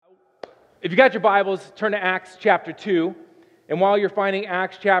If you got your Bibles, turn to Acts chapter 2. And while you're finding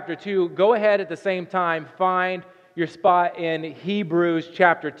Acts chapter 2, go ahead at the same time, find your spot in Hebrews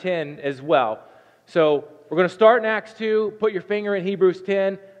chapter 10 as well. So we're going to start in Acts 2, put your finger in Hebrews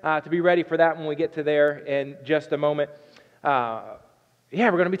 10 to be ready for that when we get to there in just a moment. We're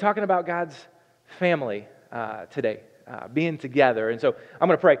going to be talking about God's family today, being together. And so I'm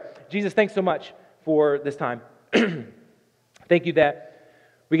going to pray. Jesus, thanks so much for this time. Thank you that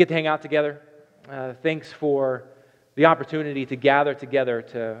we get to hang out together. Thanks for the opportunity to gather together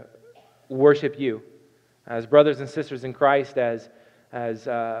to worship you as brothers and sisters in Christ, as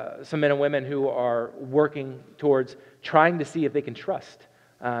some men and women who are working towards trying to see if they can trust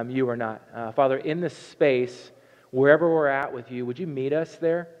you or not. Father, in this space, wherever we're at with you, would you meet us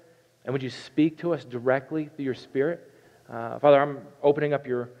there? And would you speak to us directly through your Spirit? Father, I'm opening up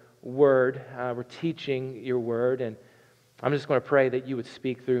your word. We're teaching your word, and I'm just going to pray that you would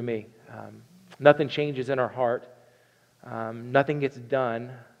speak through me. Nothing changes in our heart. Nothing gets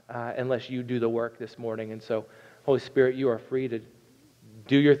done unless you do the work this morning. And so, Holy Spirit, you are free to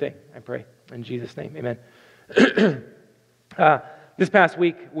do your thing, I pray. In Jesus' name, amen. This past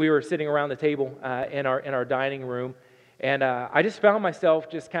week, we were sitting around the table in our dining room, and I just found myself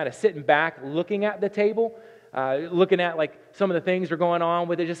just kind of sitting back, looking at the table, looking at like some of the things that are going on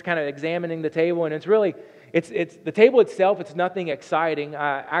with it, just kind of examining the table. And it's really, it's the table itself. It's nothing exciting.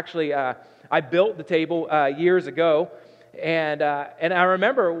 I built the table years ago, and I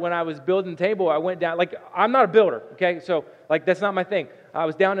remember when I was building the table, I went down. Like, I'm not a builder, okay? So like that's not my thing. I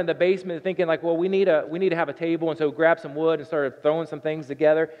was down in the basement thinking like, well, we need to have a table, and so grabbed some wood and started throwing some things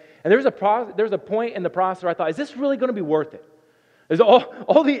together. And there's a point in the process where I thought, is this really going to be worth it? Is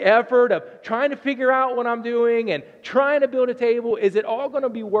all the effort of trying to figure out what I'm doing and trying to build a table, is it all going to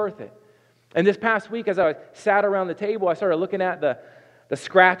be worth it? And this past week, as I sat around the table, I started looking at the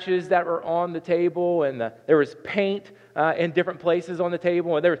scratches that were on the table, and there was paint in different places on the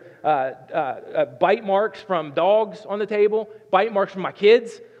table, and there was bite marks from dogs on the table, bite marks from my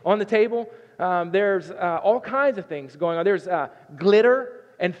kids on the table. There's all kinds of things going on. There's glitter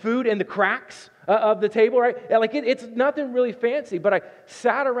and food in the cracks of the table, right? Like it's nothing really fancy, but I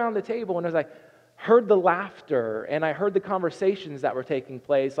sat around the table, and as I heard the laughter and I heard the conversations that were taking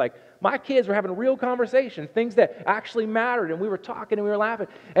place, like my kids were having real conversations, things that actually mattered, and we were talking and we were laughing,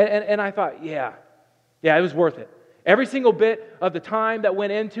 and I thought, yeah, it was worth it. Every single bit of the time that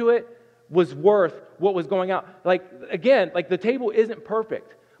went into it was worth what was going out. Like, again, like the table isn't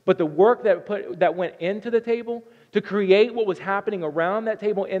perfect, but the work that went into the table to create what was happening around that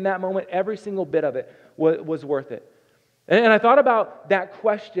table in that moment, every single bit of it was worth it. And I thought about that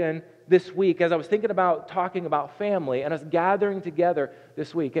question this week as I was thinking about talking about family and us gathering together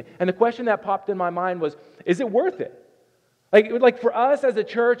this week. And the question that popped in my mind was, is it worth it? Like for us as a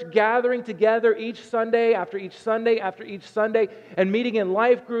church, gathering together each Sunday after each Sunday after each Sunday and meeting in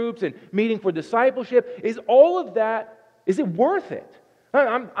life groups and meeting for discipleship, is all of that, is it worth it?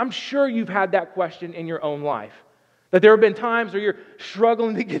 I'm sure you've had that question in your own life. That there have been times where you're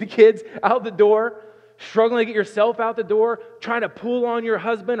struggling to get the kids out the door, struggling to get yourself out the door, trying to pull on your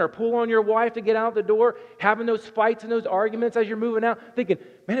husband or pull on your wife to get out the door, having those fights and those arguments as you're moving out, thinking,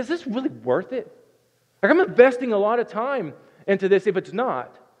 man, is this really worth it? Like, I'm investing a lot of time into this if it's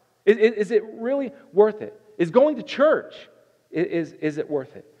not. Is it really worth it? Is going to church, is it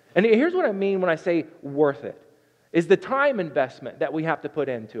worth it? And here's what I mean when I say worth it. Is the time investment that we have to put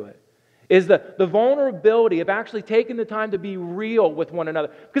into it. Is the vulnerability of actually taking the time to be real with one another.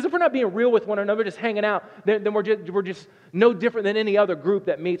 Because if we're not being real with one another, just hanging out, then we're just no different than any other group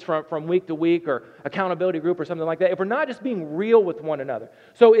that meets from week to week, or accountability group or something like that. If we're not just being real with one another.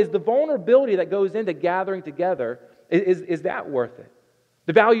 So is the vulnerability that goes into gathering together, is that worth it?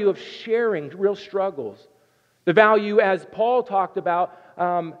 The value of sharing real struggles. The value, as Paul talked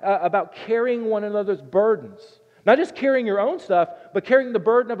about carrying one another's burdens. Not just carrying your own stuff, but carrying the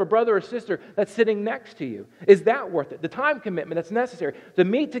burden of a brother or sister that's sitting next to you. Is that worth it? The time commitment that's necessary to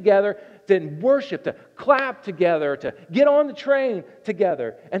meet together, to worship, to clap together, to get on the train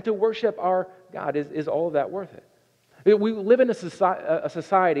together, and to worship our God. Is all of that worth it? We live in a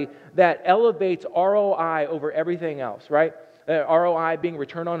society that elevates ROI over everything else, right? ROI being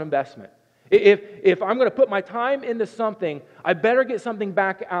return on investment. If I'm going to put my time into something, I better get something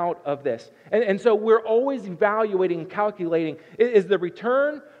back out of this. And so we're always evaluating and calculating, is the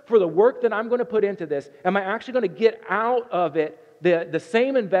return for the work that I'm going to put into this, am I actually going to get out of it the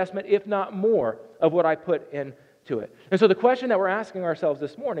same investment, if not more, of what I put into it? And so the question that we're asking ourselves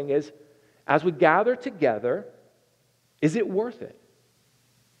this morning is, as we gather together, is it worth it?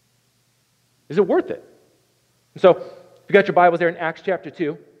 Is it worth it? And so, if you got your Bibles there in Acts chapter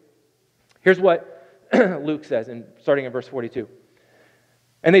 2, Here's what Luke says, starting in verse 42.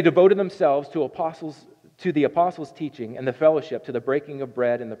 And they devoted themselves to the apostles' teaching and the fellowship, to the breaking of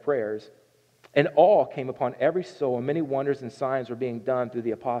bread and the prayers. And awe came upon every soul, and many wonders and signs were being done through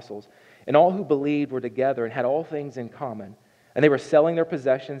the apostles. And all who believed were together and had all things in common. And they were selling their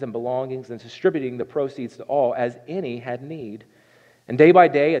possessions and belongings and distributing the proceeds to all as any had need. And day by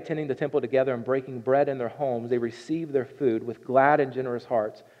day, attending the temple together and breaking bread in their homes, they received their food with glad and generous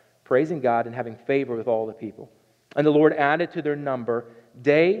hearts, praising God and having favor with all the people. And the Lord added to their number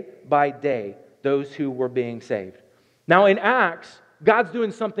day by day those who were being saved. Now in Acts, God's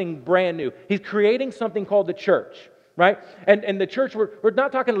doing something brand new. He's creating something called the church, right? And the church, we're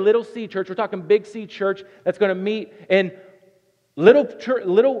not talking little C church, we're talking big C church that's going to meet in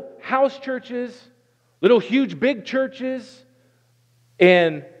little house churches, little huge big churches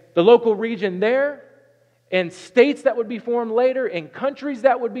in the local region there, in states that would be formed later, in countries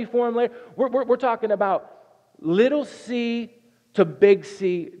that would be formed later. We're talking about little c to big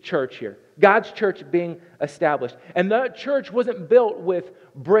C church here. God's church being established. And that church wasn't built with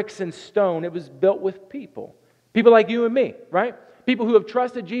bricks and stone. It was built with people. People like you and me, right? People who have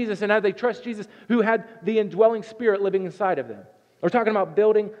trusted Jesus, and as they trust Jesus, who had the indwelling Spirit living inside of them. We're talking about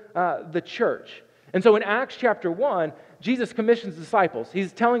building the church. And so in Acts chapter 1, Jesus commissions disciples.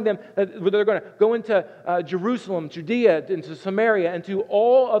 He's telling them that they're going to go into Jerusalem, Judea, into Samaria, and to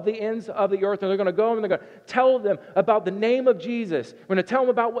all of the ends of the earth. And they're going to go and they're going to tell them about the name of Jesus. We're going to tell them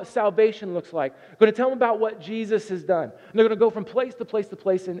about what salvation looks like. We're going to tell them about what Jesus has done. And they're going to go from place to place to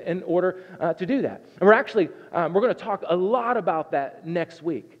place in order to do that. And we're going to talk a lot about that next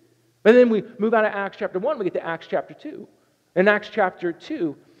week. But then we move out of Acts chapter 1, we get to Acts chapter 2. In Acts chapter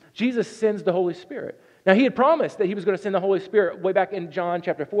 2, Jesus sends the Holy Spirit. Now, he had promised that he was going to send the Holy Spirit way back in John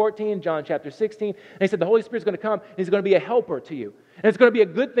chapter 14, John chapter 16. And he said the Holy Spirit's going to come and he's going to be a helper to you. And it's going to be a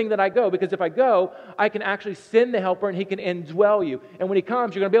good thing that I go, because if I go, I can actually send the helper and he can indwell you. And when he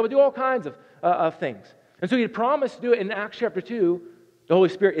comes, you're going to be able to do all kinds of things. And so he had promised to do it in Acts chapter 2. The Holy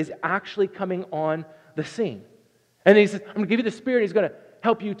Spirit is actually coming on the scene. And he says, I'm going to give you the Spirit. He's going to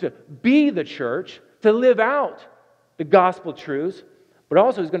help you to be the church, to live out the gospel truths, but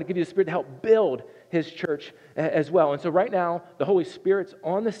also he's going to give you the Spirit to help build his church as well. And so right now, the Holy Spirit's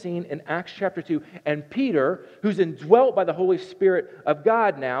on the scene in Acts chapter 2, and Peter, who's indwelt by the Holy Spirit of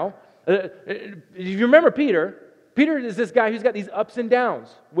God now, if you remember Peter is this guy who's got these ups and downs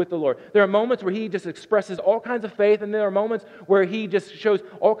with the Lord. There are moments where he just expresses all kinds of faith, and there are moments where he just shows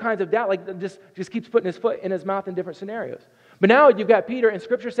all kinds of doubt, like just keeps putting his foot in his mouth in different scenarios. But now you've got Peter, and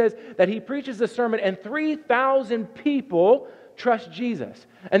Scripture says that he preaches the sermon, and 3,000 people trust Jesus.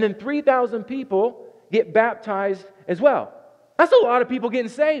 And then 3,000 people get baptized as well. That's a lot of people getting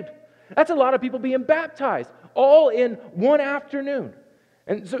saved. That's a lot of people being baptized, all in one afternoon.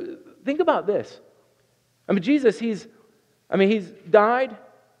 And so think about this. I mean, Jesus, he's died,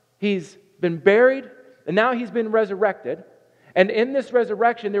 he's been buried, and now he's been resurrected. And in this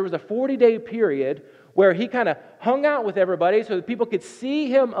resurrection, there was a 40-day period where he kind of hung out with everybody so that people could see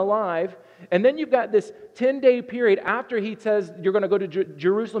him alive. And then you've got this 10-day period after he says you're going to go to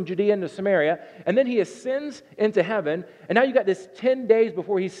Jerusalem, Judea, and to Samaria. And then he ascends into heaven. And now you've got this 10 days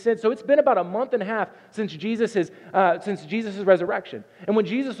before he sends. So it's been about a month and a half since Jesus' resurrection. And when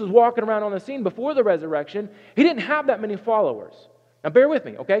Jesus was walking around on the scene before the resurrection, he didn't have that many followers. Now bear with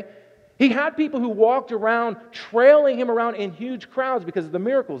me, okay? He had people who walked around trailing him around in huge crowds because of the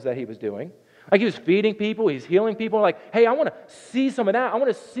miracles that he was doing. Like he was feeding people, he's healing people. Like, hey, I want to see some of that. I want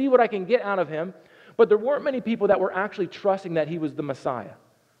to see what I can get out of him. But there weren't many people that were actually trusting that he was the Messiah.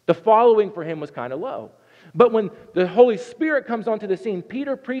 The following for him was kind of low. But when the Holy Spirit comes onto the scene,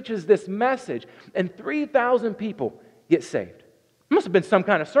 Peter preaches this message, and 3,000 people get saved. It must have been some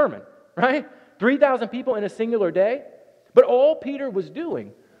kind of sermon, right? 3,000 people in a singular day. But all Peter was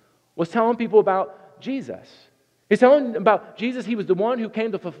doing was telling people about Jesus. He's telling them about Jesus. He was the one who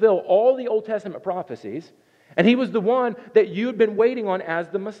came to fulfill all the Old Testament prophecies, and he was the one that you'd been waiting on as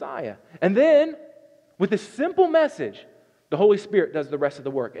the Messiah. And then, with this simple message, the Holy Spirit does the rest of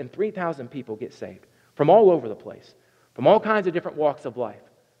the work, and 3,000 people get saved from all over the place, from all kinds of different walks of life,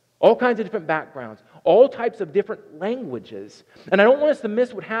 all kinds of different backgrounds, all types of different languages. And I don't want us to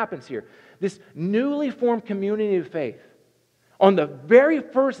miss what happens here. This newly formed community of faith, on the very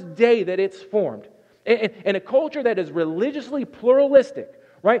first day that it's formed, in a culture that is religiously pluralistic,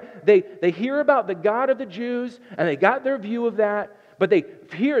 right? They hear about the God of the Jews, and they got their view of that, but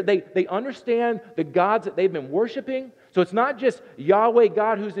they understand the gods that they've been worshiping. So it's not just Yahweh,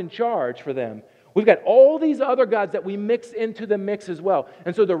 God, who's in charge for them. We've got all these other gods that we mix into the mix as well.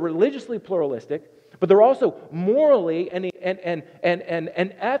 And so they're religiously pluralistic, but they're also morally and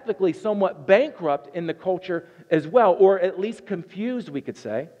ethically somewhat bankrupt in the culture as well, or at least confused, we could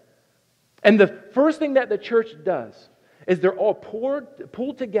say. And the first thing that the church does is they're all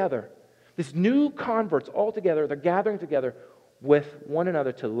pulled together. This new converts all together, they're gathering together with one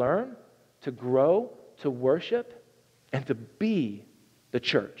another to learn, to grow, to worship, and to be the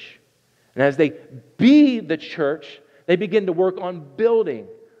church. And as they be the church, they begin to work on building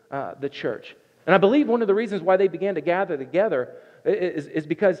the church. And I believe one of the reasons why they began to gather together is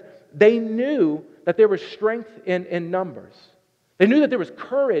because they knew that there was strength in numbers. They knew that there was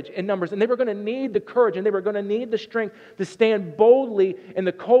courage in numbers, and they were going to need the courage, and they were going to need the strength to stand boldly in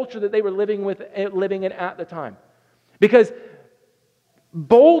the culture that they were living in at the time. Because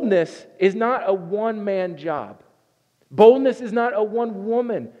boldness is not a one-man job. Boldness is not a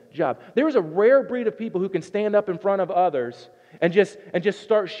one-woman job. There is a rare breed of people who can stand up in front of others and just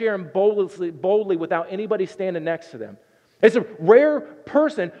start sharing boldly without anybody standing next to them. It's a rare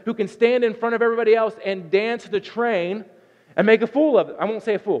person who can stand in front of everybody else and dance the train and make a fool of it. I won't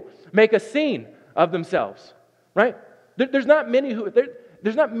say a fool. Make a scene of themselves, right? There's not many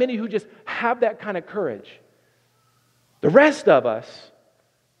who just have that kind of courage. The rest of us,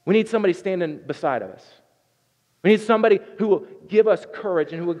 we need somebody standing beside of us. We need somebody who will give us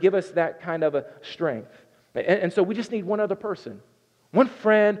courage and who will give us that kind of a strength. And so we just need one other person. One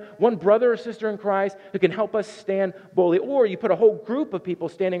friend, one brother or sister in Christ who can help us stand boldly. Or you put a whole group of people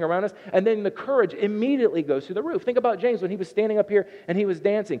standing around us, and then the courage immediately goes through the roof. Think about James when he was standing up here and he was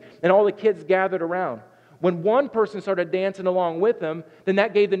dancing, and all the kids gathered around. When one person started dancing along with him, then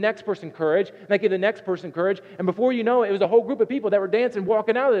that gave the next person courage, and that gave the next person courage, and before you know it, it was a whole group of people that were dancing,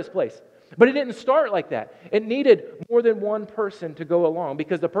 walking out of this place. But it didn't start like that. It needed more than one person to go along,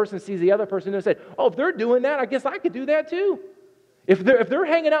 because the person sees the other person and said, oh, if they're doing that, I guess I could do that too. If they're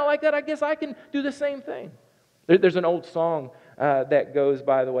hanging out like that, I guess I can do the same thing. There's an old song that goes,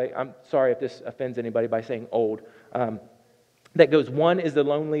 by the way, I'm sorry if this offends anybody by saying old, that goes, one is the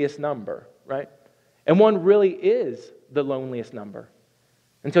loneliest number, right? And one really is the loneliest number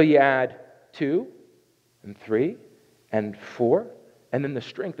until you add 2 and 3 and 4, and then the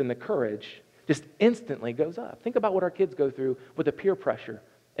strength and the courage just instantly goes up. Think about what our kids go through with the peer pressure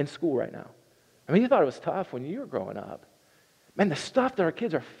in school right now. I mean, you thought it was tough when you were growing up. Man, the stuff that our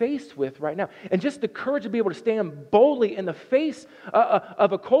kids are faced with right now, and just the courage to be able to stand boldly in the face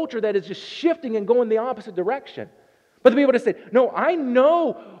of a culture that is just shifting and going the opposite direction. But to be able to say, no, I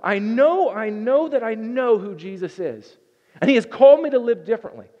know that I know who Jesus is. And He has called me to live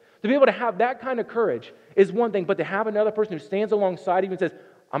differently. To be able to have that kind of courage is one thing, but to have another person who stands alongside you and says,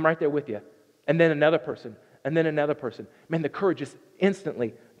 I'm right there with you. And then another person, and then another person. Man, the courage just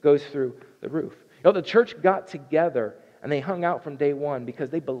instantly goes through the roof. You know, the church got together and they hung out from day one because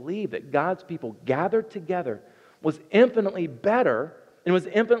they believed that God's people gathered together was infinitely better and was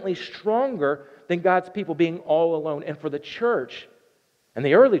infinitely stronger than God's people being all alone. And for the church, and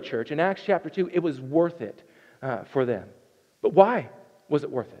the early church, in Acts chapter 2, it was worth it for them. But why was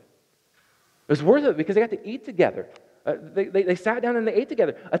it worth it? It was worth it because they got to eat together. They sat down and they ate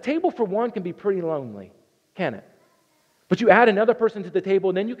together. A table for one can be pretty lonely, can it? But you add another person to the table,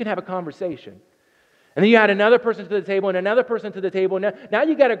 and then you can have a conversation. And then you add another person to the table and another person to the table. Now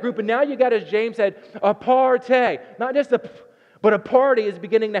you got a group, and now you got, as James said, a party. Not just but a party is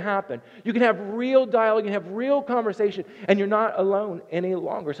beginning to happen. You can have real dialogue, you can have real conversation, and you're not alone any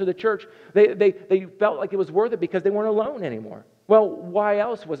longer. So the church, they felt like it was worth it because they weren't alone anymore. Well, why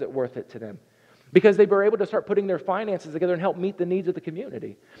else was it worth it to them? Because they were able to start putting their finances together and help meet the needs of the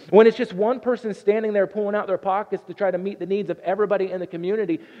community. When it's just one person standing there pulling out their pockets to try to meet the needs of everybody in the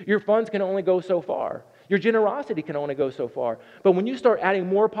community, your funds can only go so far. Your generosity can only go so far. But when you start adding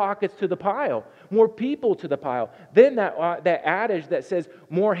more pockets to the pile, more people to the pile, then that adage that says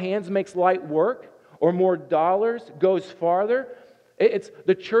more hands makes light work or more dollars goes farther, it's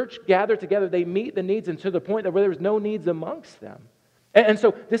the church gathered together, they meet the needs, and to the point that where there was no needs amongst them. And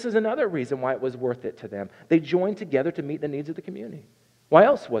so this is another reason why it was worth it to them. They joined together to meet the needs of the community. Why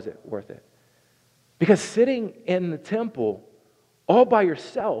else was it worth it? Because sitting in the temple all by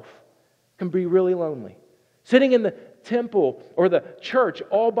yourself can be really lonely. Sitting in the temple or the church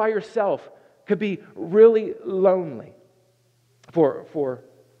all by yourself could be really lonely for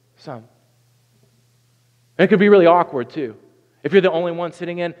some. And it could be really awkward too. If you're the only one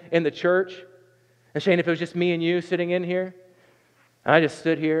sitting in the church, and Shane, if it was just me and you sitting in here, and I just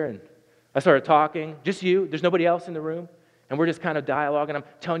stood here and I started talking, just you, there's nobody else in the room, and we're just kind of dialoguing. I'm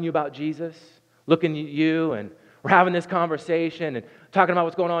telling you about Jesus, looking at you, and we're having this conversation and talking about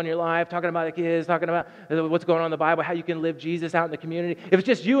what's going on in your life, talking about the kids, talking about what's going on in the Bible, how you can live Jesus out in the community. If it's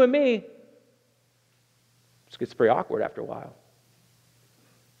just you and me, It gets pretty awkward after a while,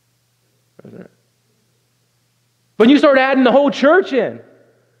 doesn't it? When you start adding the whole church in,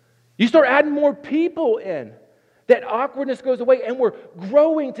 you start adding more people in, that awkwardness goes away, and we're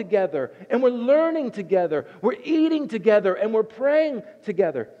growing together, and we're learning together, we're eating together, and we're praying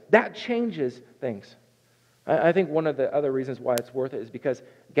together. That changes things. I think one of the other reasons why it's worth it is because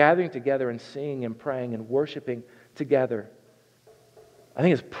gathering together and singing and praying and worshiping together, I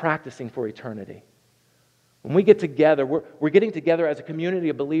think it's practicing for eternity. When we get together, we're getting together as a community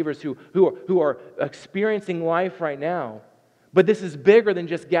of believers who are experiencing life right now. But this is bigger than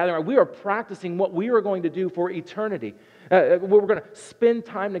just gathering. We are practicing what we are going to do for eternity. We're going to spend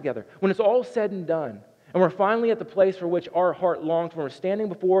time together. When it's all said and done, and we're finally at the place for which our heart longs, when we're standing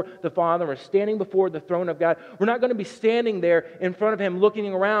before the Father, we're standing before the throne of God, we're not going to be standing there in front of Him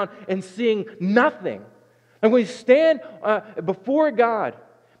looking around and seeing nothing. And when we stand before God,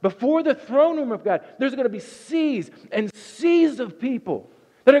 before the throne room of God, there's going to be seas and seas of people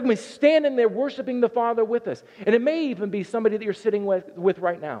that are going to be standing there worshiping the Father with us. And it may even be somebody that you're sitting with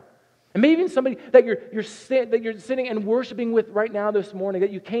right now. It may even be somebody that you're sitting and worshiping with right now this morning,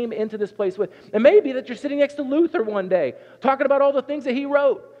 that you came into this place with. It may be that you're sitting next to Luther one day, talking about all the things that he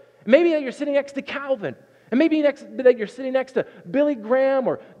wrote. It may be that you're sitting next to Calvin. And maybe that you're sitting next to Billy Graham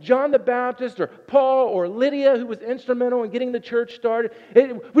or John the Baptist or Paul or Lydia, who was instrumental in getting the church started.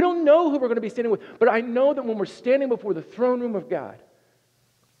 We don't know who we're going to be standing with, but I know that when we're standing before the throne room of God,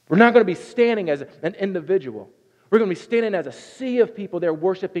 we're not going to be standing as an individual. We're going to be standing as a sea of people there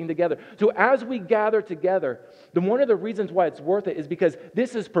worshiping together. So as we gather together, then one of the reasons why it's worth it is because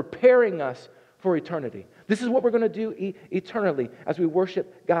this is preparing us for eternity. This is what we're going to do eternally as we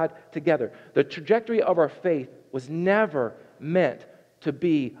worship God together. The trajectory of our faith was never meant to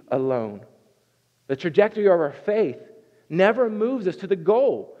be alone. The trajectory of our faith never moves us to the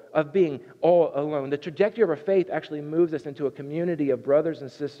goal of being all alone. The trajectory of our faith actually moves us into a community of brothers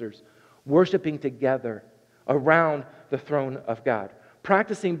and sisters worshiping together around the throne of God.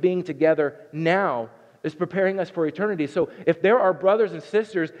 Practicing being together now is preparing us for eternity. So if there are brothers and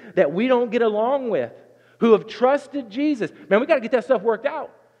sisters that we don't get along with, who have trusted Jesus, man, we got to get that stuff worked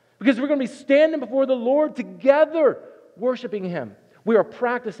out. Because we're going to be standing before the Lord together, worshiping Him. We are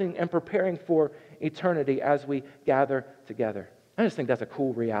practicing and preparing for eternity as we gather together. I just think that's a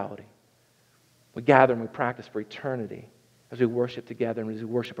cool reality. We gather and we practice for eternity as we worship together and as we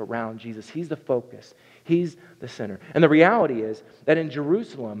worship around Jesus. He's the focus. He's the center. And the reality is that in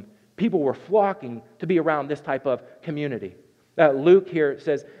Jerusalem, people were flocking to be around this type of community. Luke here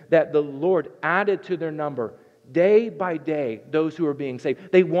says that the Lord added to their number day by day those who were being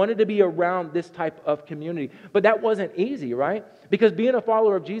saved. They wanted to be around this type of community. But that wasn't easy, right? Because being a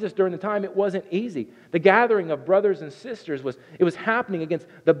follower of Jesus during the time, it wasn't easy. The gathering of brothers and sisters was happening against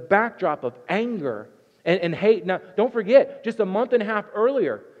the backdrop of anger and hate. Now, don't forget, just a month and a half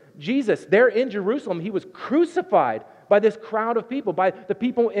earlier, Jesus, there in Jerusalem, He was crucified by this crowd of people, by the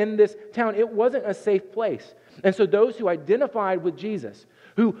people in this town. It wasn't a safe place. And so those who identified with Jesus,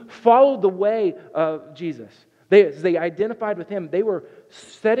 who followed the way of Jesus, they identified with Him, they were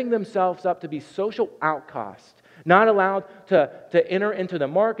setting themselves up to be social outcasts, not allowed to enter into the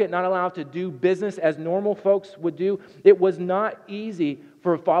market, not allowed to do business as normal folks would do. It was not easy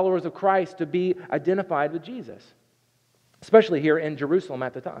for followers of Christ to be identified with Jesus, especially here in Jerusalem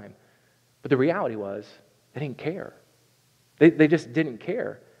at the time. But the reality was, they didn't care. They just didn't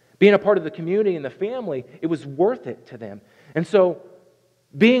care. Being a part of the community and the family, it was worth it to them. And so,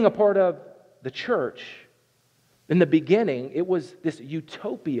 being a part of the church, in the beginning, it was this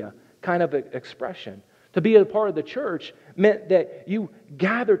utopia kind of expression. To be a part of the church meant that you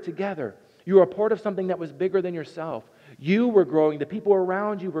gathered together. You were a part of something that was bigger than yourself. You were growing. The people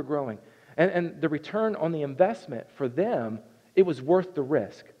around you were growing. And the return on the investment for them, it was worth the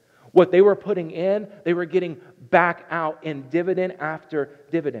risk. What they were putting in, they were getting back out in dividend after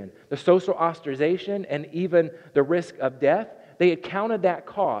dividend. The social ostracization and even the risk of death, they had counted that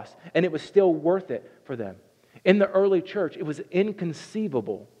cost, and it was still worth it for them. In the early church, it was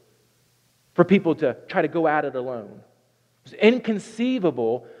inconceivable for people to try to go at it alone. It was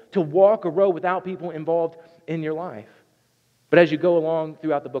inconceivable to walk a road without people involved in your life. But as you go along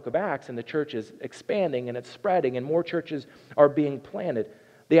throughout the book of Acts, and the church is expanding and it's spreading, and more churches are being planted,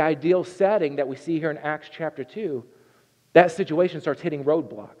 the ideal setting that we see here in Acts chapter 2, that situation starts hitting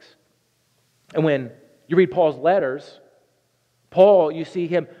roadblocks. And when you read Paul's letters, Paul, you see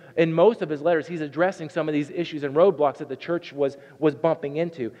him in most of his letters, he's addressing some of these issues and roadblocks that the church was bumping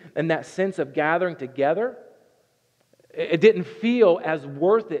into. And that sense of gathering together, it didn't feel as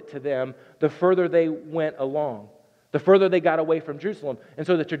worth it to them the further they went along. the further they got away from Jerusalem. And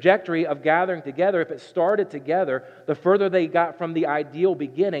so the trajectory of gathering together, if it started together, the further they got from the ideal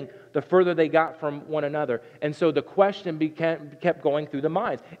beginning, the further they got from one another. And so the question kept going through the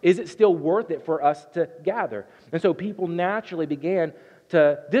minds. Is it still worth it for us to gather? And so people naturally began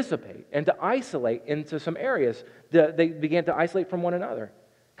to dissipate and to isolate into some areas. They began to isolate from one another,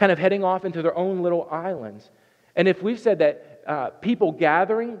 kind of heading off into their own little islands. And if we've said that people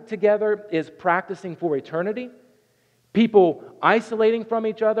gathering together is practicing for eternity, people isolating from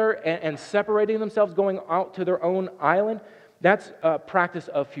each other and separating themselves, going out to their own island, that's a practice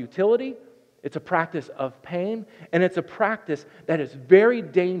of futility, it's a practice of pain, and it's a practice that is very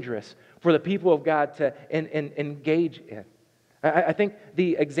dangerous for the people of God to engage in. I think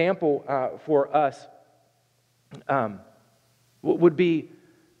the example for us would be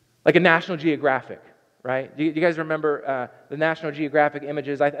like a National Geographic, right? Do you guys remember the National Geographic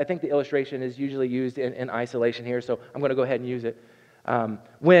images? I think the illustration is usually used in isolation here, so I'm going to go ahead and use it.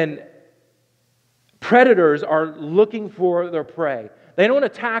 When predators are looking for their prey, they don't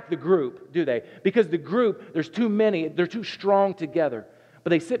attack the group, do they? Because the group, there's too many, they're too strong together.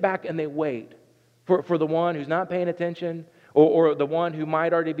 But they sit back and they wait for the one who's not paying attention, or the one who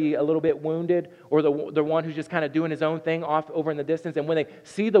might already be a little bit wounded, or the one who's just kind of doing his own thing off over in the distance. And when they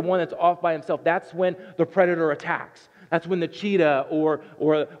see the one that's off by himself, that's when the predator attacks. That's when the cheetah or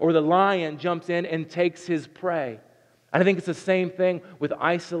the lion jumps in and takes his prey. And I think it's the same thing with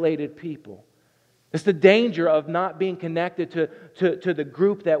isolated people. It's the danger of not being connected to the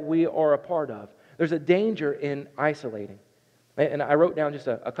group that we are a part of. There's a danger in isolating. And I wrote down just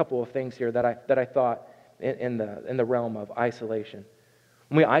a couple of things here that I thought in the realm of isolation.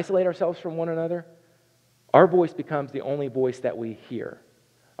 When we isolate ourselves from one another, our voice becomes the only voice that we hear.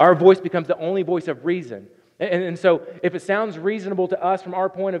 Our voice becomes the only voice of reason. And so if it sounds reasonable to us from our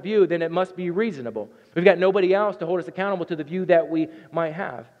point of view, then it must be reasonable. We've got nobody else to hold us accountable to the view that we might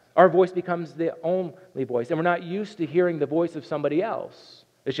have. Our voice becomes the only voice, and we're not used to hearing the voice of somebody else.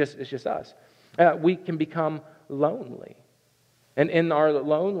 It's just us. We can become lonely. And in our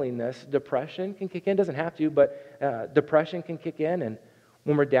loneliness, depression can kick in. Doesn't have to, but depression can kick in. And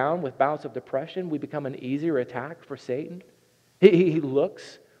when we're down with bouts of depression, we become an easier attack for Satan. He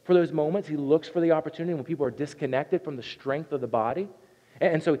looks for those moments. He looks for the opportunity when people are disconnected from the strength of the body.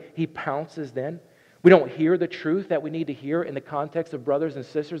 And so he pounces then. We don't hear the truth that we need to hear in the context of brothers and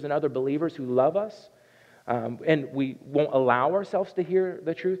sisters and other believers who love us. And we won't allow ourselves to hear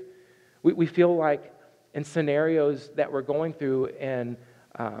the truth. We feel like in scenarios that we're going through in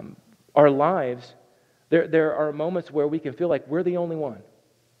our lives, there are moments where we can feel like we're the only one.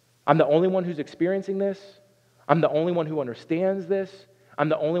 I'm the only one who's experiencing this. I'm the only one who understands this. I'm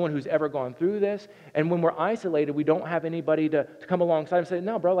the only one who's ever gone through this. And when we're isolated, we don't have anybody to come alongside and say,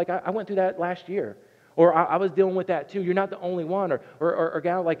 no, bro, like I went through that last year. Or I was dealing with that too. You're not the only one. Or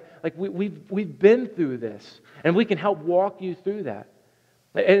gal, like we've been through this. And we can help walk you through that.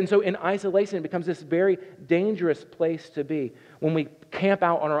 And so in isolation, it becomes this very dangerous place to be. When we camp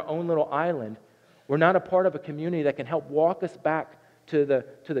out on our own little island, we're not a part of a community that can help walk us back to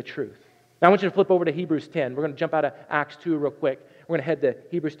the truth. Now I want you to flip over to Hebrews 10. We're going to jump out of Acts 2 real quick. We're going to head to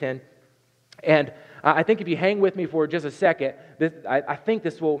Hebrews 10. And I think if you hang with me for just a second, I think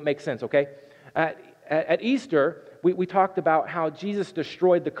this will make sense, okay? At Easter, we talked about how Jesus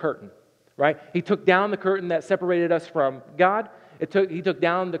destroyed the curtain, right? He took down the curtain that separated us from God. He took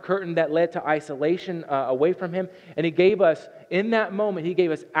down the curtain that led to isolation away from Him. And He gave us, in that moment, He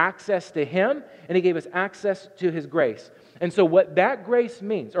gave us access to Him, and He gave us access to His grace. And so what that grace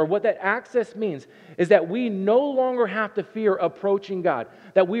means, or what that access means, is that we no longer have to fear approaching God,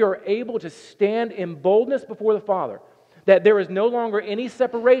 that we are able to stand in boldness before the Father, that there is no longer any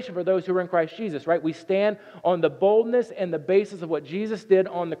separation for those who are in Christ Jesus, right? We stand on the boldness and the basis of what Jesus did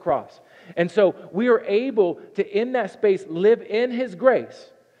on the cross. And so we are able to, in that space, live in His grace.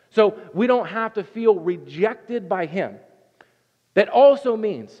 So we don't have to feel rejected by Him. That also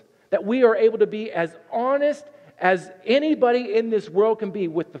means that we are able to be as honest as anybody in this world can be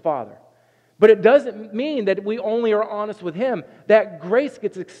with the Father. But it doesn't mean that we only are honest with Him. That grace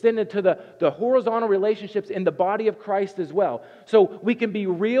gets extended to the horizontal relationships in the body of Christ as well. So we can be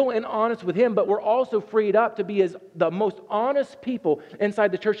real and honest with Him, but we're also freed up to be as the most honest people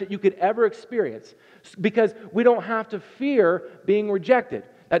inside the church that you could ever experience. Because we don't have to fear being rejected.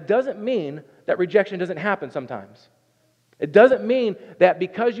 That doesn't mean that rejection doesn't happen sometimes. It doesn't mean that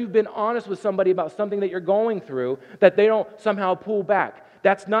because you've been honest with somebody about something that you're going through, that they don't somehow pull back.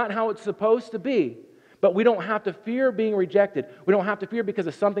 That's not how it's supposed to be. But we don't have to fear being rejected. We don't have to fear because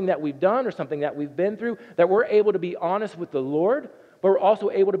of something that we've done or something that we've been through, that we're able to be honest with the Lord, but we're also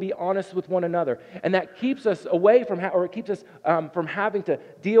able to be honest with one another. And that keeps us away from, or it keeps us from having to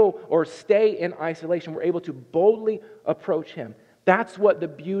deal or stay in isolation. We're able to boldly approach Him. That's what the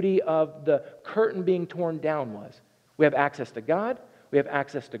beauty of the curtain being torn down was. We have access to God, we have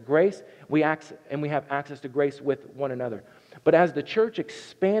access to grace, and we have access to grace with one another. But as the church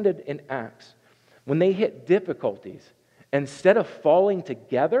expanded in Acts, when they hit difficulties, instead of falling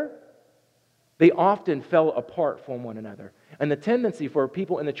together, they often fell apart from one another. And the tendency for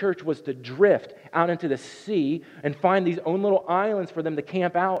people in the church was to drift out into the sea and find these own little islands for them to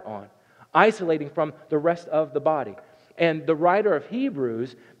camp out on, isolating from the rest of the body. And the writer of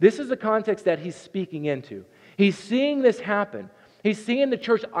Hebrews, this is the context that he's speaking into. He's seeing this happen. He's seeing the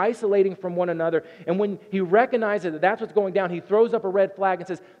church isolating from one another. And when he recognizes that that's what's going down, he throws up a red flag and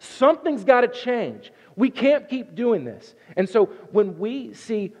says, something's got to change. We can't keep doing this. And so when we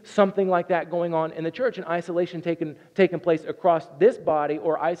see something like that going on in the church, and isolation taking place across this body,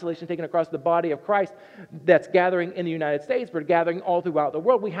 or isolation taken across the body of Christ that's gathering in the United States, but gathering all throughout the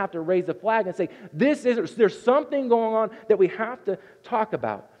world, we have to raise the flag and say, there's something going on that we have to talk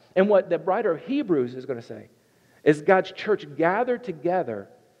about. And what the writer of Hebrews is going to say is God's church gathered together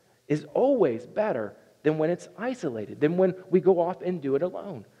is always better than when it's isolated, than when we go off and do it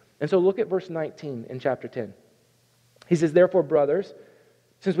alone. And so look at verse 19 in chapter 10. He says, therefore, brothers,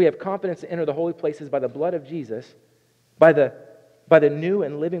 since we have confidence to enter the holy places by the blood of Jesus, by the new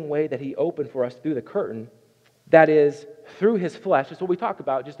and living way that He opened for us through the curtain, that is, through His flesh. That's what we talked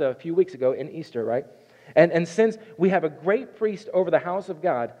about just a few weeks ago in Easter, right? And since we have a great priest over the house of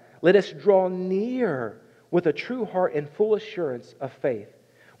God, let us draw near with a true heart and full assurance of faith,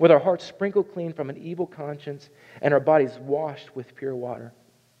 with our hearts sprinkled clean from an evil conscience and our bodies washed with pure water.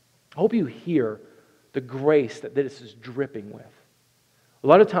 I hope you hear the grace that this is dripping with. A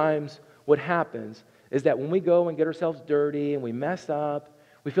lot of times what happens is that when we go and get ourselves dirty and we mess up,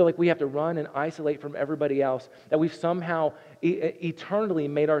 we feel like we have to run and isolate from everybody else, that we've somehow eternally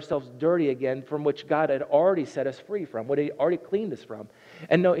made ourselves dirty again, from which God had already set us free from, what He already cleaned us from.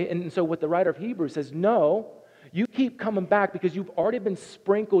 And so what the writer of Hebrews says, no, you keep coming back because you've already been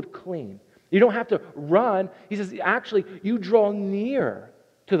sprinkled clean. You don't have to run. He says, actually, you draw near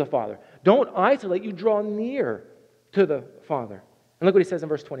to the Father. Don't isolate, you draw near to the Father. And look what he says in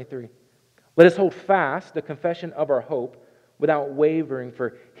verse 23. Let us hold fast the confession of our hope without wavering,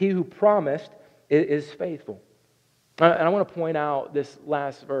 for He who promised is faithful. And I want to point out this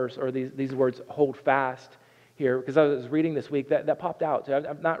last verse, or these words, hold fast, here, because I was reading this week, that popped out. So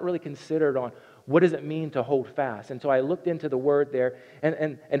I've not really considered on what does it mean to hold fast. And so I looked into the word there,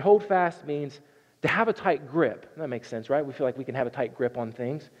 and hold fast means to have a tight grip. That makes sense, right? We feel like we can have a tight grip on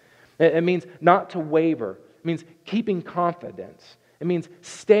things. It means not to waver. It means keeping confidence. It means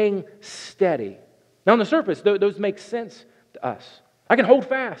staying steady. Now on the surface, those make sense to us. I can hold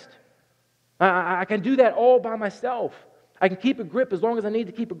fast. I can do that all by myself. I can keep a grip as long as I need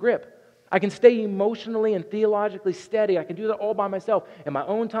to keep a grip. I can stay emotionally and theologically steady. I can do that all by myself in my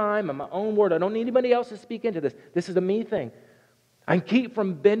own time, in my own word. I don't need anybody else to speak into this. This is a me thing. I can keep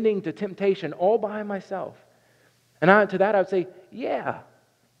from bending to temptation all by myself. And to that I would say, yeah.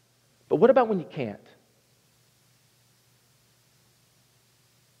 But what about when you can't?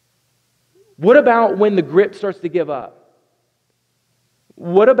 What about when the grip starts to give up?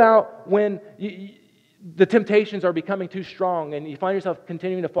 What about when the temptations are becoming too strong and you find yourself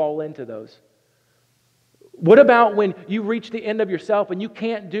continuing to fall into those? What about when you reach the end of yourself and you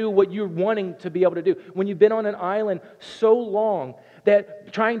can't do what you're wanting to be able to do? When you've been on an island so long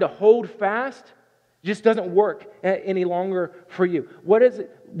that trying to hold fast just doesn't work any longer for you. What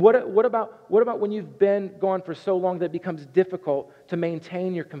about when you've been gone for so long that it becomes difficult to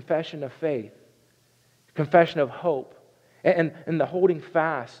maintain your confession of faith, confession of hope, and the holding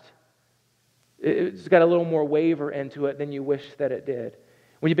fast? It's got a little more waver into it than you wish that it did.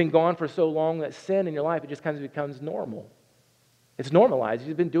 When you've been gone for so long that sin in your life, it just kind of becomes normal. It's normalized.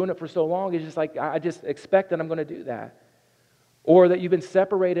 You've been doing it for so long, it's just like, I just expect that I'm going to do that. Or that you've been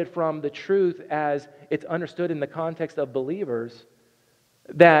separated from the truth as it's understood in the context of believers,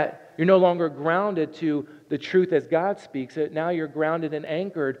 that you're no longer grounded to the truth as God speaks it. Now you're grounded and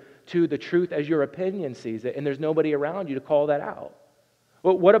anchored to the truth as your opinion sees it, and there's nobody around you to call that out.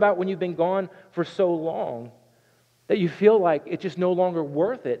 Well, what about when you've been gone for so long that you feel like it's just no longer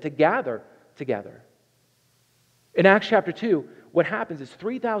worth it to gather together? In Acts chapter 2, what happens is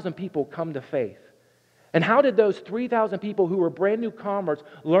 3,000 people come to faith. And how did those 3,000 people who were brand new converts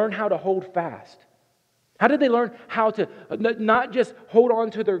learn how to hold fast? How did they learn how to not just hold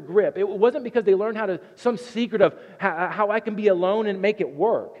on to their grip? It wasn't because they learned some secret of how I can be alone and make it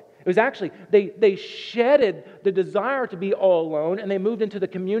work. It was actually, they shedded the desire to be all alone, and they moved into the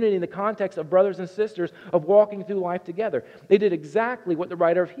community in the context of brothers and sisters of walking through life together. They did exactly what the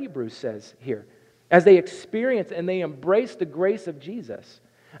writer of Hebrews says here. As they experienced and they embraced the grace of Jesus,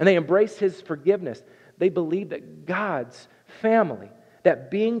 and they embraced His forgiveness, they believed that God's family,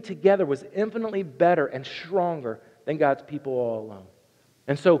 that being together was infinitely better and stronger than God's people all alone.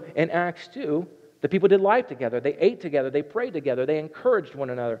 And so in Acts 2, the people did life together. They ate together. They prayed together. They encouraged one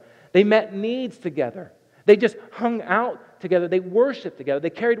another. They met needs together. They just hung out together. They worshiped together.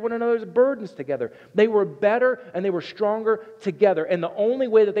 They carried one another's burdens together. They were better and they were stronger together. And the only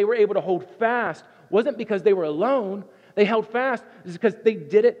way that they were able to hold fast wasn't because they were alone. They held fast is because they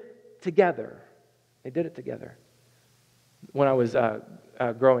did it together. They did it together. When I was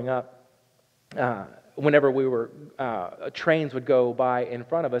growing up, whenever we were, trains would go by in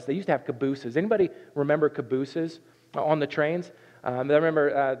front of us, they used to have cabooses. Anybody remember cabooses on the trains? I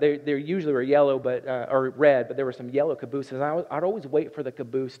remember they usually were yellow, or red, but there were some yellow cabooses. And I'd always wait for the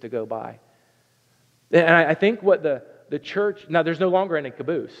caboose to go by. And I think what the church, now there's no longer any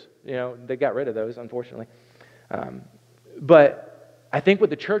caboose. They got rid of those, unfortunately. But I think what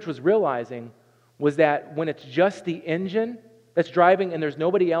the church was realizing was that when it's just the engine that's driving and there's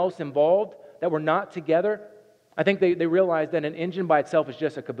nobody else involved, that we're not together, I think they realized that an engine by itself is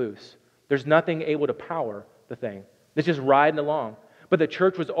just a caboose. There's nothing able to power the thing. It's just riding along. But the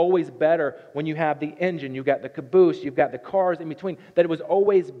church was always better when you have the engine, you've got the caboose, you've got the cars in between, that it was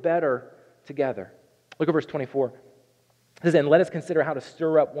always better together. Look at verse 24. It says, "And let us consider how to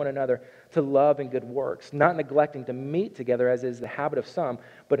stir up one another to love and good works, not neglecting to meet together as is the habit of some,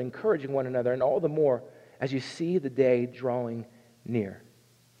 but encouraging one another, and all the more as you see the day drawing near."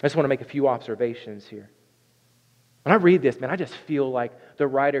 I just want to make a few observations here. When I read this, man, I just feel like the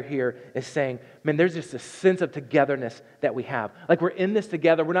writer here is saying, man, there's just a sense of togetherness that we have. Like we're in this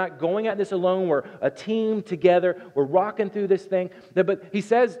together. We're not going at this alone. We're a team together. We're rocking through this thing. But he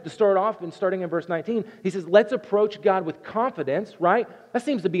says, to start off, and starting in verse 19, he says, let's approach God with confidence, right? That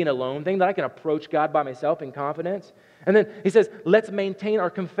seems to be an alone thing, that I can approach God by myself in confidence. And then he says, let's maintain our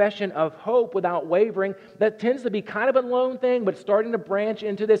confession of hope without wavering. That tends to be kind of a lone thing, but it's starting to branch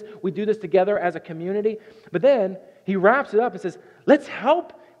into this. We do this together as a community. But then he wraps it up and says, let's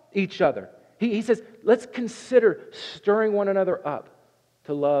help each other. He says, let's consider stirring one another up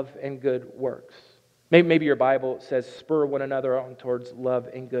to love and good works. Maybe your Bible says spur one another on towards love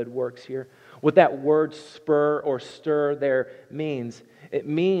and good works here. What that word spur or stir there means, it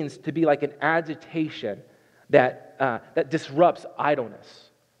means to be like an agitation that disrupts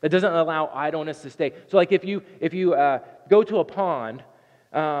idleness, that doesn't allow idleness to stay. So like if you go to a pond,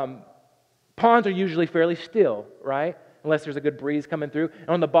 ponds are usually fairly still, right? Unless there's a good breeze coming through. And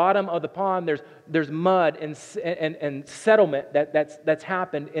on the bottom of the pond, there's mud and settlement that's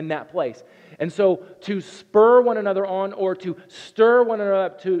happened in that place. And so to spur one another on or to stir one another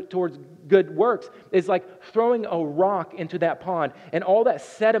up towards good works is like throwing a rock into that pond. And all that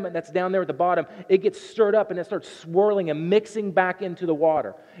sediment that's down there at the bottom, it gets stirred up and it starts swirling and mixing back into the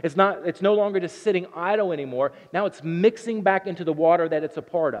water. It's no longer just sitting idle anymore. Now it's mixing back into the water that it's a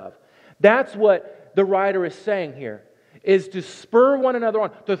part of. That's what the writer is saying here, is to spur one another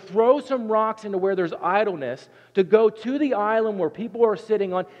on, to throw some rocks into where there's idleness, to go to the island where people are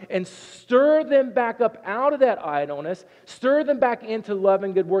sitting on and stir them back up out of that idleness, stir them back into love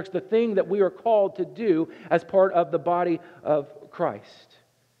and good works, the thing that we are called to do as part of the body of Christ.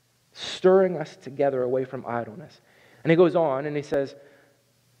 Stirring us together away from idleness. And he goes on and he says,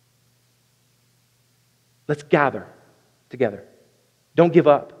 let's gather together. Don't give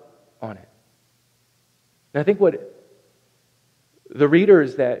up on it. And I think what the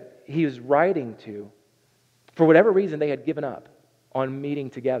readers that he was writing to, for whatever reason, they had given up on meeting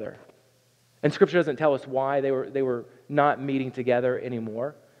together. And Scripture doesn't tell us why they were not meeting together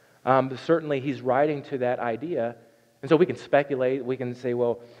anymore. But certainly he's writing to that idea. And so we can speculate. We can say,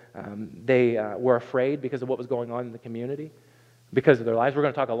 well, they were afraid because of what was going on in the community, because of their lives. We're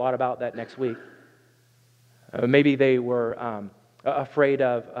going to talk a lot about that next week. Maybe they were afraid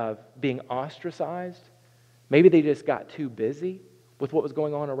of being ostracized. Maybe they just got too busy with what was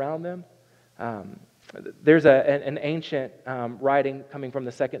going on around them. There's an ancient writing coming from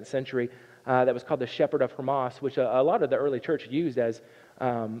the 2nd century that was called the Shepherd of Hermas, which a lot of the early church used as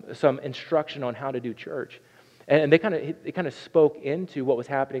some instruction on how to do church. And they kind of spoke into what was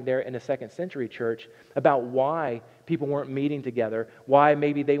happening there in the 2nd century church about why people weren't meeting together, why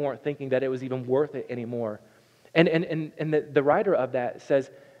maybe they weren't thinking that it was even worth it anymore. And the writer of that says,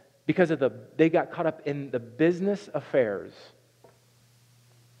 because they got caught up in the business affairs.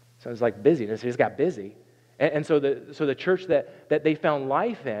 Sounds like busyness. They just got busy. And so the church that they found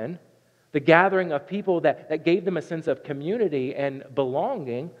life in, the gathering of people that gave them a sense of community and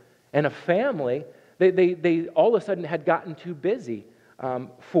belonging and a family, they all of a sudden had gotten too busy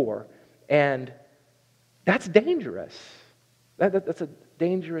for. And that's dangerous. That's a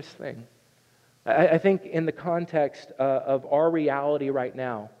dangerous thing. I think in the context of our reality right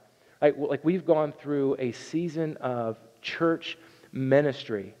now, like we've gone through a season of church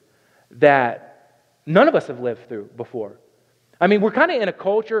ministry that none of us have lived through before. I mean, we're kind of in a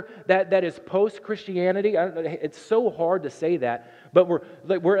culture that is post-Christianity. It's so hard to say that, but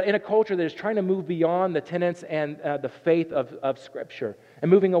we're in a culture that is trying to move beyond the tenets and the faith of Scripture and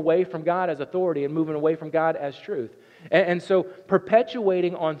moving away from God as authority and moving away from God as truth. And so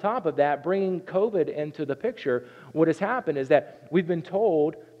perpetuating on top of that, bringing COVID into the picture, what has happened is that we've been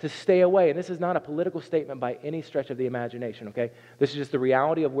told to stay away. And this is not a political statement by any stretch of the imagination, okay? This is just the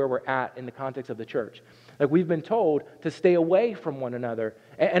reality of where we're at in the context of the church. Like we've been told to stay away from one another.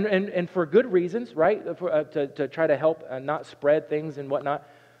 And for good reasons, right? To try to help not spread things and whatnot.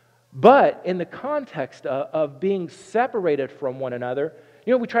 But in the context of being separated from one another,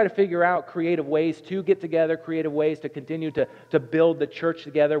 we try to figure out creative ways to get together, creative ways to continue to build the church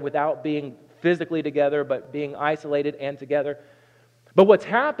together without being physically together, but being isolated and together. But what's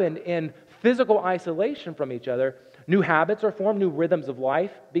happened in physical isolation from each other, new habits are formed, new rhythms of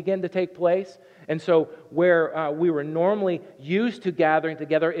life begin to take place. And so where we were normally used to gathering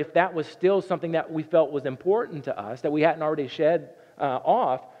together, if that was still something that we felt was important to us, that we hadn't already shed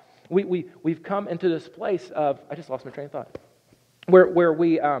off, we've come into this place of, I just lost my train of thought. Where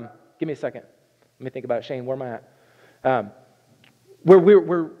we, give me a second. Let me think about it. Shane, where am I at? Where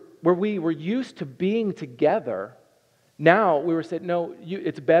we were used to being together, now we were saying, no,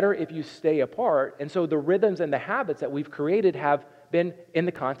 it's better if you stay apart. And so the rhythms and the habits that we've created have been in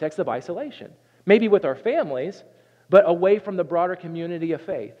the context of isolation. Maybe with our families, but away from the broader community of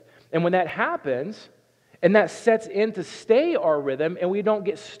faith. And when that happens, and that sets in to stay our rhythm, and we don't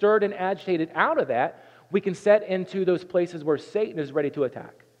get stirred and agitated out of that, we can set into those places where Satan is ready to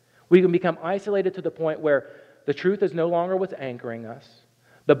attack. We can become isolated to the point where the truth is no longer what's anchoring us.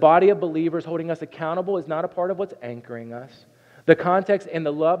 The body of believers holding us accountable is not a part of what's anchoring us. The context and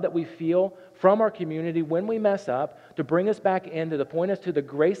the love that we feel from our community when we mess up to bring us back in, to point us to the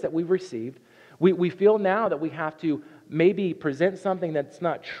grace that we've received. We feel now that we have to maybe present something that's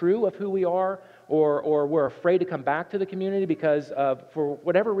not true of who we are, or we're afraid to come back to the community because of, for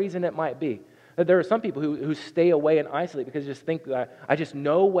whatever reason it might be. There are some people who stay away and isolate because they just think that I just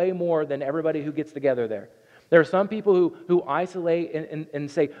know way more than everybody who gets together there. There are some people who isolate and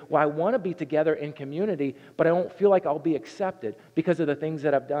say, well, I want to be together in community, but I don't feel like I'll be accepted because of the things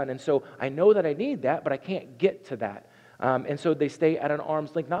that I've done. And so I know that I need that, but I can't get to that. And so they stay at an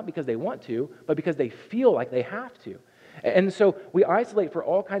arm's length, not because they want to, but because they feel like they have to. And so we isolate for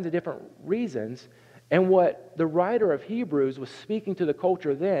all kinds of different reasons. And what the writer of Hebrews was speaking to the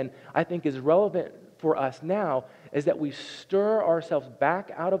culture then, I think is relevant for us now, is that we stir ourselves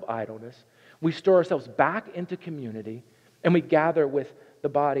back out of idleness, we stir ourselves back into community, and we gather with the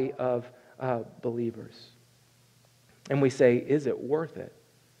body of believers. And we say, is it worth it?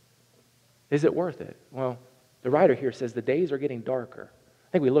 Is it worth it? Well, the writer here says the days are getting darker.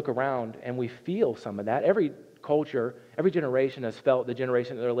 I think we look around and we feel some of that. Every culture, every generation has felt the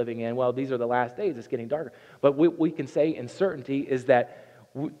generation that they're living in, well, these are the last days, it's getting darker. But what we can say in certainty is that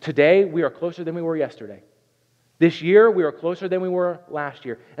today we are closer than we were yesterday. This year we are closer than we were last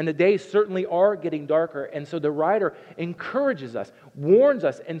year. And the days certainly are getting darker. And so the writer encourages us, warns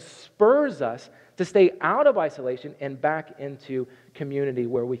us, and spurs us to stay out of isolation and back into community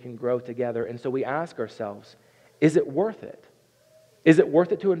where we can grow together. And so we ask ourselves, is it worth it? Is it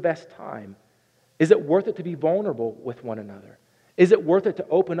worth it to invest time? Is it worth it to be vulnerable with one another? Is it worth it to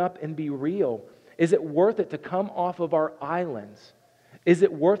open up and be real? Is it worth it to come off of our islands? Is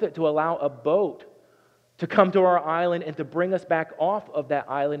it worth it to allow a boat to come to our island and to bring us back off of that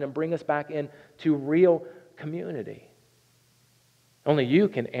island and bring us back into real community? Only you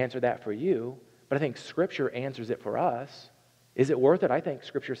can answer that for you, but I think Scripture answers it for us. Is it worth it? I think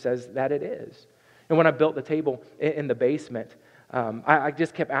Scripture says that it is. And when I built the table in the basement, I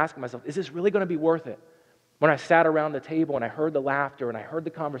just kept asking myself, is this really going to be worth it? When I sat around the table and I heard the laughter and I heard the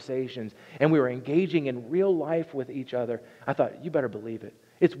conversations and we were engaging in real life with each other, I thought, you better believe it.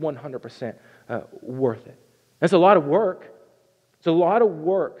 It's 100% worth it. It's a lot of work. It's a lot of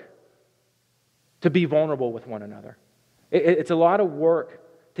work to be vulnerable with one another. It's a lot of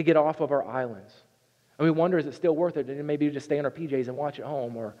work to get off of our islands. And we wonder, is it still worth it? And maybe we just stay in our PJs and watch at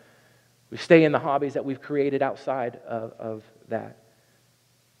home, or we stay in the hobbies that we've created outside of that.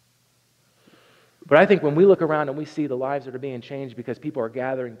 But I think when we look around and we see the lives that are being changed because people are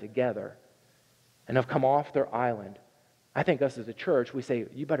gathering together and have come off their island, I think us as a church, we say,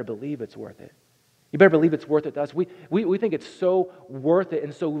 you better believe it's worth it. You better believe it's worth it to us. We think it's so worth it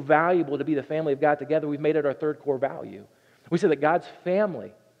and so valuable to be the family of God together. We've made it our third core value. We say that God's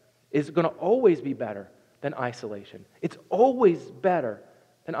family is going to always be better than isolation. It's always better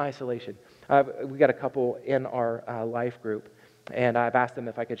than isolation. We got a couple in our life group, and I've asked them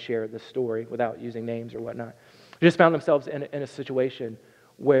if I could share this story without using names or whatnot. They just found themselves in a situation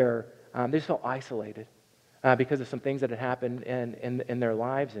where they just felt isolated because of some things that had happened in their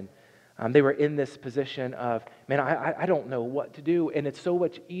lives, and they were in this position of, man, I don't know what to do, and it's so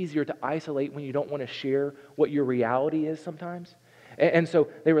much easier to isolate when you don't want to share what your reality is sometimes. And so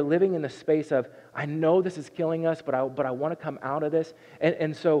they were living in the space of, I know this is killing us, but I want to come out of this.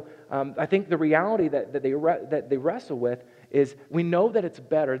 And so I think the reality that they wrestle with is, we know that it's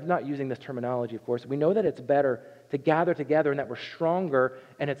better, not using this terminology, of course, we know that it's better to gather together and that we're stronger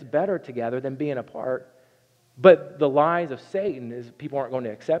and it's better together than being apart. But the lies of Satan is people aren't going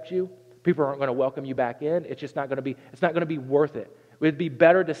to accept you. People aren't going to welcome you back in. It's just not going to be worth it. It would be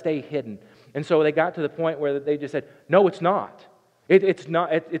better to stay hidden. And so they got to the point where they just said, no, it's not. It's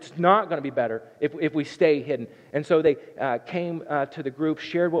not going to be better if we stay hidden. And so they came to the group,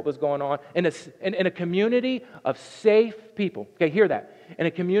 shared what was going on in a community of safe people. Okay, hear that. In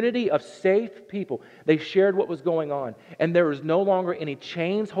a community of safe people, they shared what was going on. And there was no longer any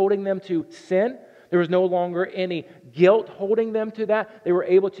chains holding them to sin. There was no longer any guilt holding them to that. They were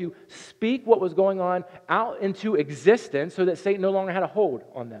able to speak what was going on out into existence so that Satan no longer had a hold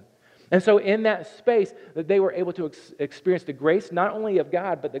on them. And so in that space, that they were able to experience the grace not only of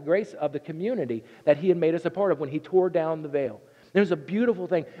God, but the grace of the community that He had made us a part of when He tore down the veil. And it was a beautiful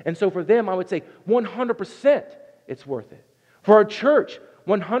thing. And so for them, I would say 100% it's worth it. For our church,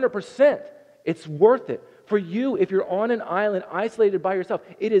 100% it's worth it. For you, if you're on an island isolated by yourself,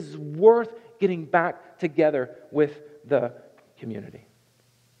 it is worth getting back together with the community.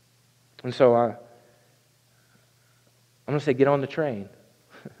 And so I'm going to say, get on the train.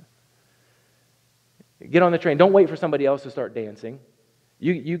 Get on the train. Don't wait for somebody else to start dancing.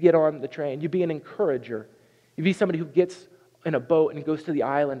 You get on the train. You be an encourager. You be somebody who gets in a boat and goes to the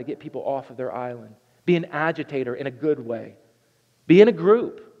island to get people off of their island. Be an agitator in a good way. Be in a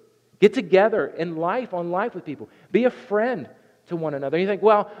group. Get together in life, on life with people. Be a friend to one another. And you think,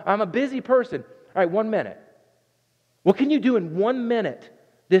 well, I'm a busy person. All right, 1 minute. What can you do in 1 minute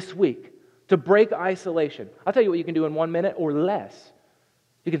this week to break isolation? I'll tell you what you can do in 1 minute or less.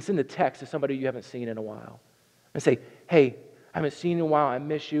 You can send a text to somebody you haven't seen in a while and say, hey, I haven't seen you in a while. I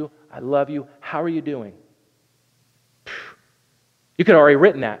miss you. I love you. How are you doing? You could have already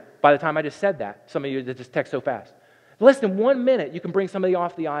written that by the time I just said that. Some of you that just text so fast. In less than 1 minute, you can bring somebody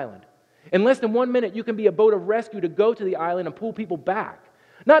off the island. In less than 1 minute, you can be a boat of rescue to go to the island and pull people back.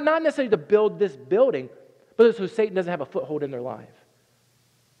 Not necessarily to build this building, but so Satan doesn't have a foothold in their life.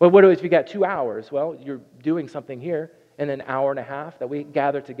 Well, what if you got 2 hours? Well, you're doing something here in an hour and a half that we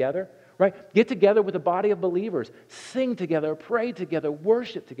gather together, right? Get together with a body of believers. Sing together, pray together,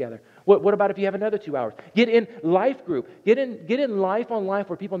 worship together. What about if you have another 2 hours? Get in life group. Get in life on life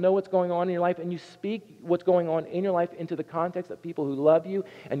where people know what's going on in your life and you speak what's going on in your life into the context of people who love you,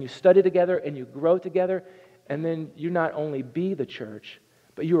 and you study together and you grow together, and then you not only be the church,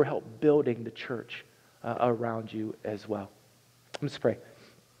 but you are help building the church around you as well. Let's pray.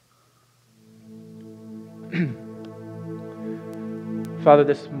 Father,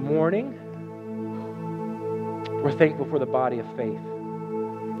 this morning, we're thankful for the body of faith.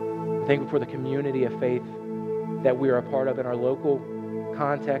 We're thankful for the community of faith that we are a part of in our local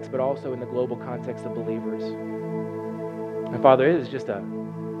context, but also in the global context of believers. And Father, it is just a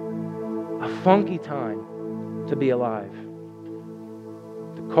funky time to be alive.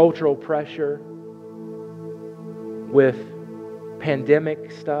 The cultural pressure with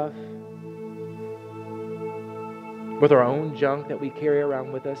pandemic stuff, with our own junk that we carry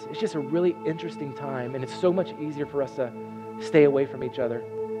around with us. It's just a really interesting time, and it's so much easier for us to stay away from each other.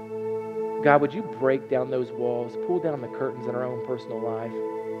 God, would you break down those walls, pull down the curtains in our own personal life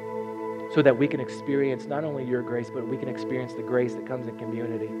so that we can experience not only your grace, but we can experience the grace that comes in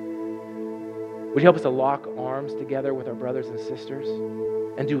community. Would you help us to lock arms together with our brothers and sisters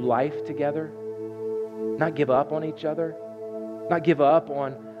and do life together? Not give up on each other, not give up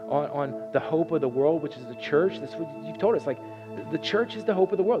on the hope of the world, which is the church. That's what you've told us. Like, the church is the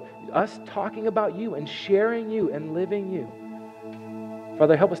hope of the world. Us talking about you and sharing you and living you.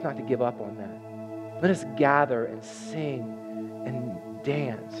 Father, help us not to give up on that. Let us gather and sing and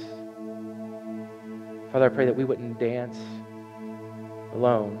dance. Father, I pray that we wouldn't dance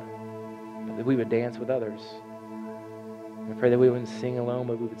alone, but that we would dance with others. I pray that we wouldn't sing alone,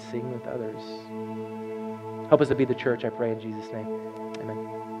 but we would sing with others. Help us to be the church, I pray in Jesus' name. Amen.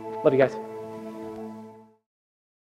 Love you guys.